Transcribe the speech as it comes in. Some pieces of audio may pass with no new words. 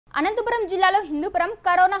అనంతపురం జిల్లాలో Hindupuram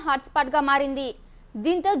corona hotspot గా మారింది.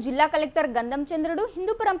 దీంతో జిల్లా కలెక్టర్ గంధం చంద్రుడు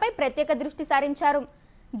హిందూపురంపై ప్రత్యేక దృష్టి సారించారు.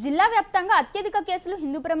 జిల్లా వ్యాప్తంగా అత్యధిక కేసులు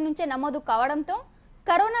హిందూపురం నుంచే నమోదు కావడంతో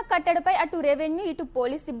కరోనా కట్టడిపై అటు రెవెన్యూ ఇటు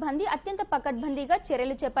పోలీస్ సిబ్బంది అత్యంత పకడ్బందీగా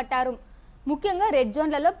చర్యలు చేపట్టారు. ముఖ్యంగా రెడ్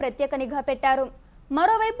జోన్లలో ప్రత్యేక నిఘా పెట్టారు.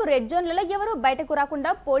 మరోవైపు రెడ్ జోన్లలో ఎవరూ బయటకు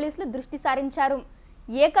రాకుండా పోలీసులు దృష్టి సారించారు.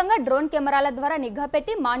 ఏకంగా డ్రోన్ కెమెరాల ద్వారా నిఘా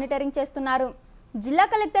పెట్టి మానిటరింగ్ చేస్తున్నారు. జిల్లా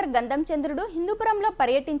కలెక్టర్ గంధం చంద్రుడు హిందూపురంలో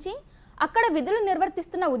పర్యటించి అక్కడ విధులు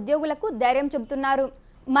నిర్వర్తిస్తున్న ఉద్యోగులకు ధైర్యం చెబుతున్నారు.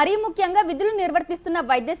 మరీ ముఖ్యంగా విధులు నిర్వర్తిస్తున్న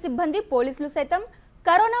వైద్య సిబ్బంది పోలీసులు సైతం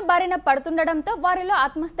కరోనా బారిన పడుతుండడంతో వారిలో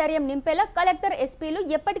ఆత్మస్థైర్యం నింపేలా కలెక్టర్ ఎస్పీలు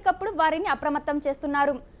ఎప్పటికప్పుడు వారిని అప్రమత్తం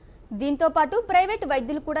చేస్తున్నారు. దీంతో పాటు ప్రైవేటు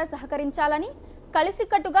వైద్యులు కూడా సహకరించాలని,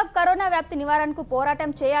 కలిసికట్టుగా కరోనా వ్యాప్తి నివారణకు పోరాటం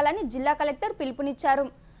చేయాలని జిల్లా కలెక్టర్ పిలుపునిచ్చారు.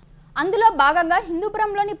 అందులో భాగంగా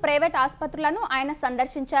హిందూపురంలోని ప్రైవేట్ ఆసుపత్రులను ఆయన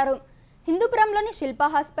సందర్శించారు. హిందూపురంలోని శిల్ప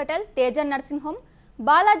hospital, Teja nursing home,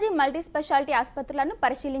 Balaji multi speciality ఆసుపత్రులను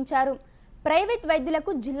పరిశీలించారు. ప్రైవేట్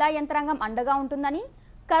వైద్యులకు జిల్లా యంత్రాంగం అండగా ఉంటుందని,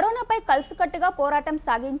 కరోనాపై కలిసికట్టుగా పోరాటం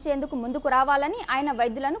సాగించేందుకు ముందుకు రావాలని ఆయన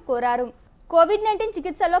వైద్యులను కోరారు. కోవిడ్-19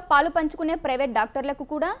 చికిత్సలో పాలు పంచుకునే ప్రైవేట్ డాక్టర్లకు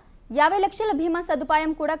కూడా 50 లక్షల బీమా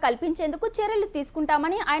సదుపాయం కూడా కల్పించేందుకు చర్యలు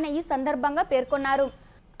తీసుకుంటామని ఆయన ఈ సందర్భంగా పేర్కొన్నారు.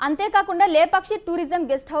 అంతేకాకుండా లేపాక్షి టూరిజం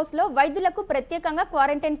గెస్ట్ హౌస్లో వైద్యులకు ప్రత్యేకంగా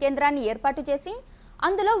క్వారంటైన్ కేంద్రాన్ని ఏర్పాటు చేసి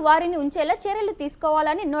అందులో వారిని ఉంచేలా చర్యలు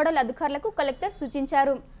తీసుకోవాలని నోడల్ అధికారులకు కలెక్టర్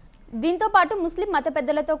సూచించారు. దీంతో పాటు ముస్లిం మత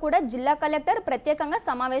పెద్దలతో కూడా జిల్లా కలెక్టర్ ప్రత్యేకంగా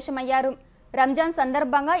సమావేశమయ్యారు. రంజాన్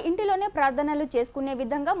సందర్భంగా ఇంటిలోనే ప్రార్థనలు చేసుకునే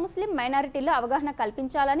విధంగా ముస్లిం మైనారిటీలో అవగాహన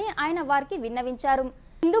కల్పించాలని ఆయన వారికి విన్నవించారు.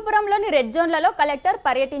 హిందూపురంలోని రెడ్ జోన్లలో కలెక్టర్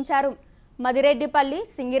పర్యటించారు. మదిరెడ్డిపల్లి,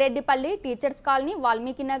 Singireddipalli, teachers colony,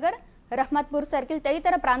 Valmiki Nagar, రహ్మత్పూర్ circle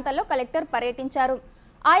తదితర ప్రాంతాల్లో కలెక్టర్ పర్యటించారు.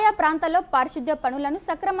 ఆయా ప్రాంతాల్లో పారిశుద్ధ్య పనులను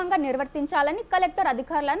సక్రమంగా నిర్వర్తించాలని కలెక్టర్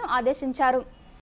అధికారులను ఆదేశించారు.